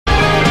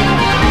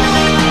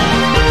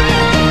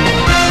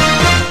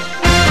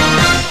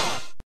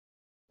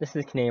This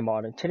is Canadian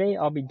Modern. Today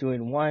I'll be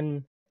doing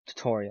one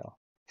tutorial.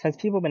 Since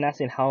people have been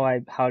asking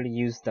how to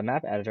use the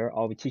map editor,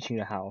 I'll be teaching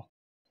you how.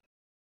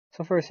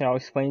 So first, I'll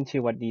explain to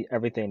you what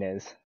everything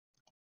is.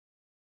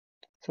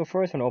 So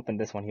first, I'm going to open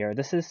this one here.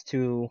 This is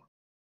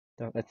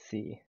let's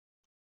see.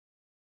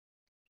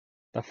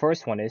 The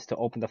first one is to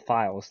open the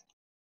files.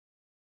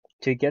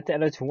 To get the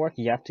editor to work,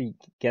 you have to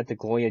get the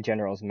GOG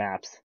General's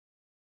maps.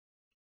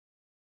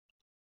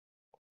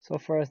 So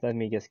first, let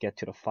me just get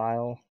to the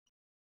file.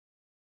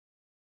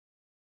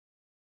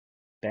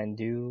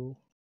 Bendu.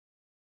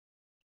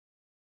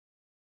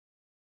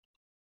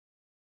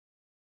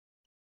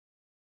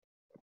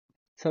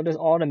 So there's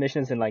all the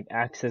missions in like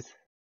Axis,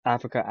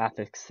 Africa,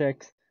 Africa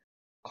 6,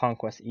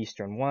 Conquest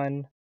Eastern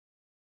 1.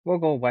 We'll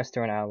go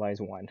Western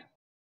Allies 1.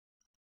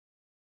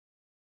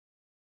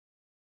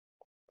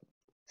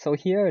 So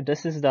here,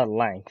 this is the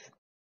length.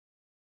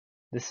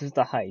 This is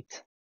the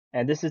height.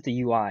 And this is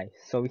the UI.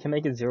 So we can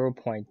make it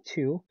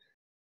 0.2.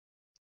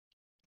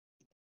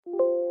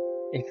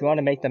 If you want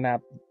to make the map,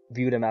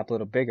 view the map a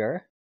little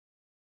bigger,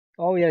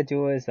 all we gotta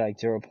do is like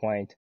 0.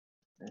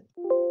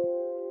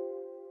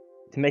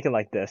 To make it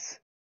like this.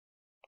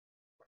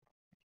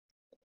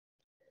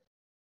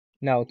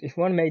 Now, if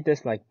you want to make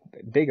this like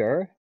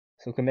bigger,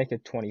 so we can make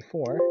it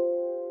 24,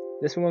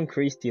 this will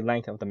increase the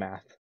length of the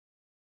map.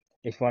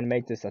 If you want to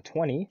make this a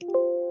 20, it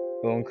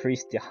will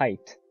increase the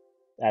height.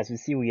 As you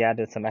see, we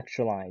added some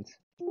extra lines.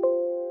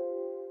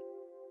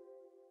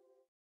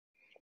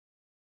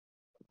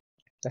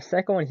 The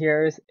second one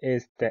here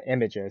is the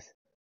images,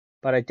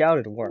 but I doubt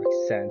it works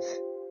since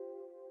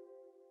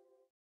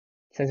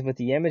with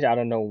the image, I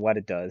don't know what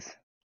it does.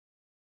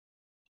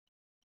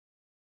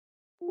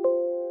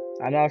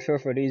 I'm not sure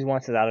for these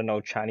ones, since I don't know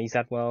Chinese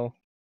that well.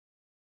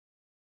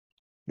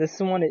 This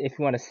is one if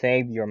you want to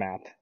save your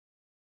map.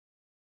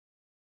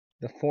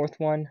 The fourth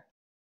one,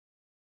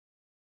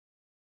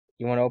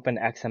 you want to open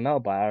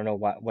XML, but I don't know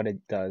what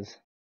it does.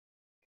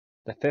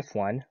 The fifth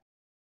one,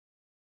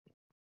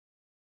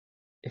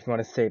 if you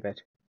want to save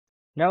it.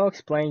 Now I'll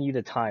explain you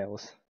the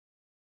tiles.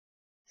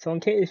 So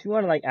in case if you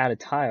want to like add a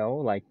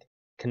tile, like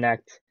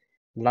connect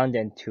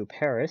London to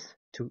Paris,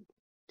 to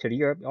the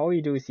Europe, all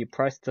you do is you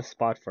press the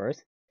spot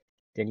first,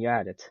 then you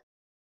add it,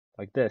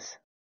 like this.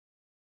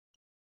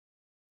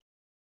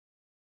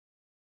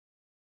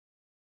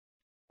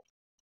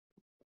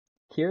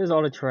 Here's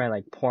all the terrain,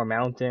 like poor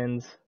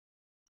mountains.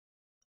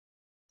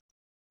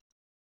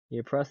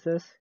 You press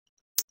this.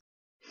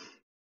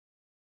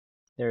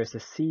 There's the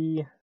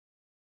sea,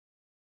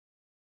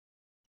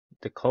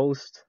 the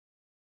coast.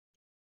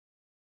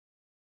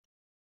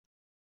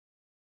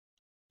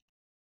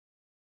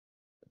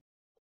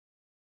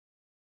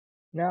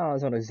 Now I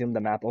just want to zoom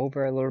the map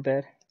over a little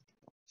bit.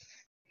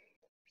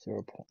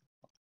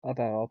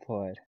 I'll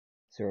put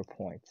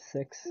 0.6.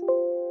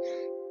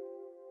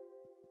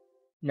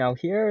 Now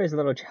here is a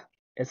little,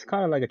 it's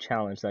kind of like a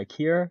challenge. Like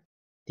here,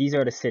 these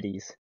are the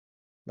cities,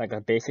 like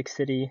a basic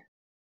city.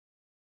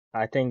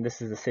 I think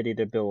this is a city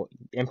to build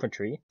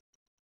infantry,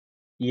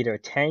 either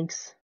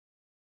tanks,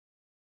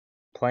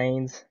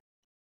 planes,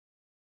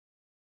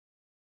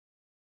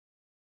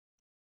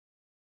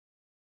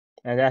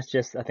 and that's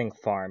just, I think,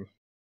 farm.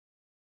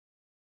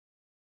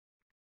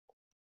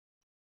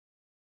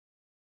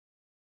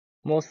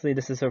 Mostly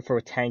this is for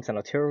tanks and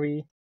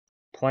artillery,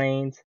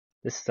 planes.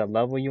 This is the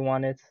level you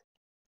want it.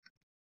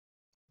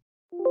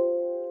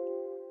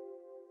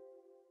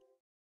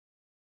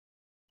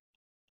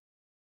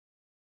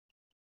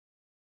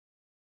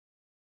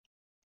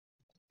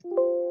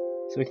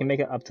 So we can make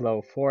it up to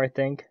level 4, I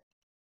think.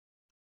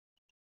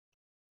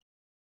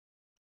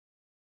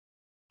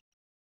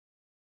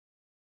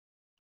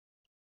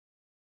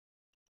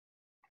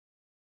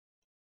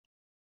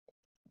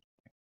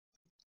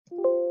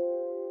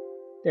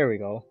 There we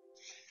go.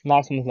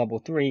 Maximum is level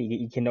 3,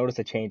 you can notice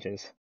the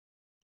changes.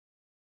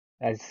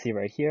 As you see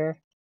right here.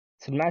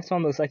 So the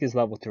maximum looks like is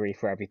level 3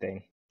 for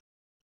everything.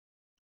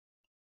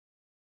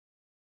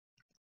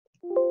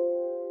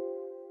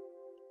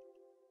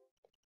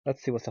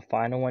 Let's see what's the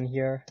final one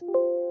here.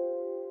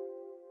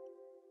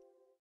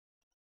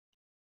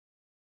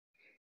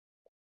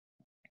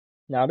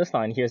 Now this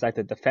line here is like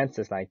the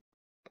defenses, like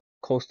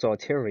coastal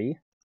artillery.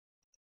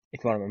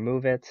 If you want to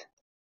remove it,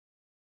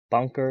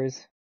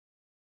 bunkers,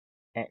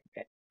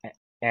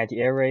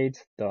 anti-air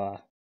raids, the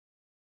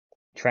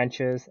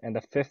trenches, and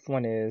the fifth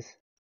one is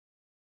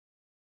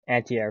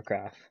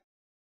anti-aircraft.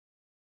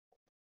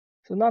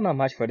 So not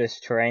much for this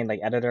terrain like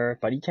editor,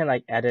 but you can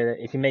like edit it.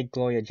 If you make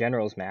GOG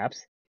General's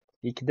maps,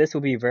 this will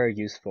be very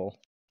useful.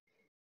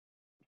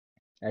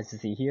 As you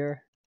see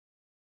here,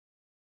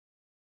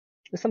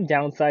 there's some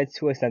downsides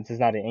to it since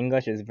it's not in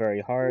English. It's very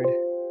hard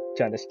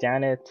to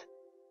understand it.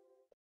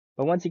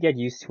 But once you get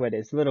used to it,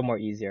 it's a little more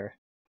easier.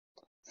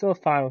 So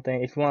final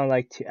thing, if you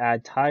want to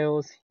add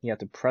tiles, you have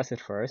to press it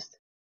first.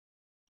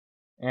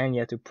 And you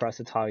have to press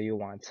the tile you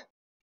want.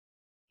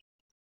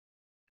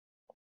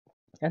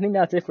 I think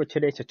that's it for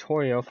today's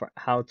tutorial for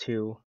how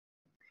to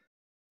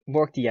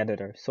work the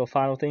editor. So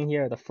final thing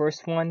here, the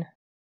first one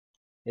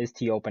is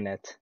to open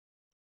it.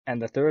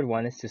 And the third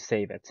one is to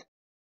save it.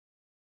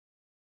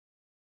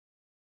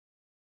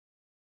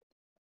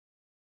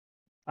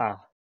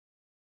 Ah,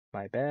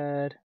 my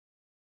bad.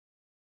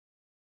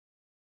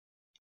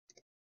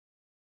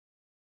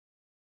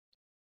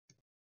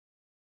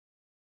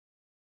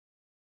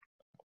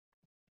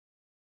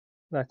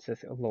 Let's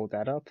just load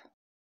that up.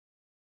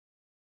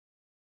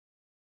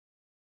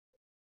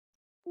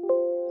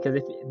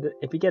 Because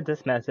if you get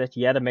this message,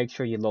 you have to make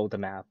sure you load the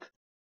map,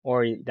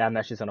 or that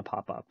message is going to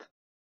pop up.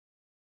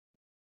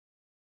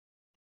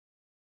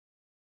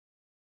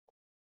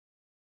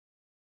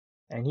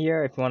 And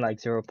here, if you want like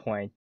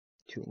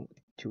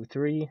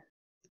 0.223,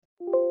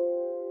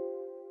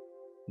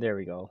 there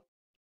we go.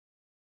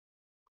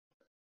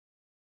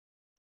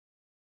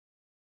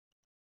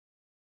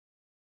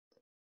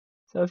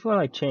 So if you want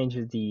to like change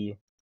the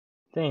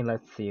thing,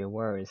 let's see,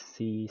 where is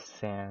C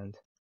sand?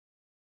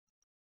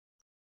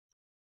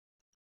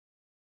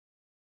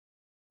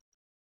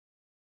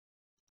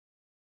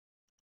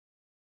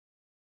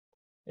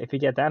 If you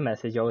get that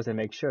message, you always have to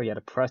make sure you have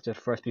to press it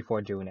first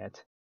before doing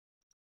it.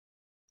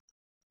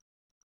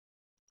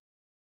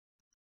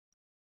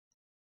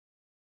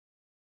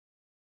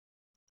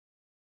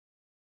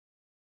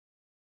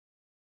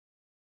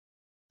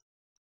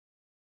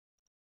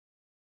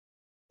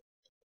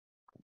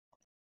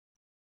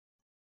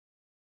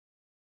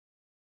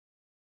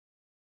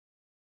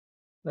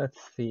 Let's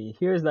see,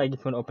 here's like if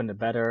you want to open the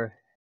better,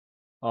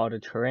 all the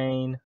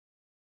terrain,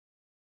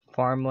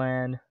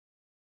 farmland.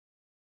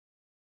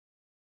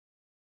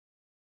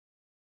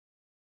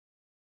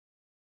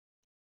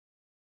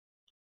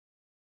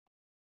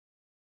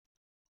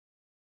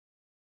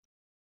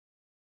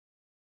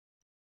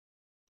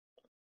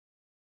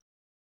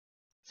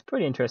 It's a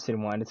pretty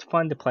interesting one. It's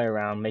fun to play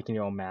around making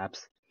your own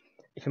maps.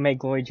 If you make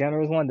Glory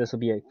Generals one, this will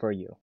be it for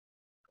you.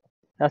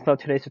 That's about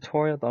today's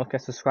tutorial. Don't forget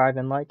to subscribe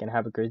and like, and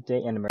have a great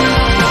day and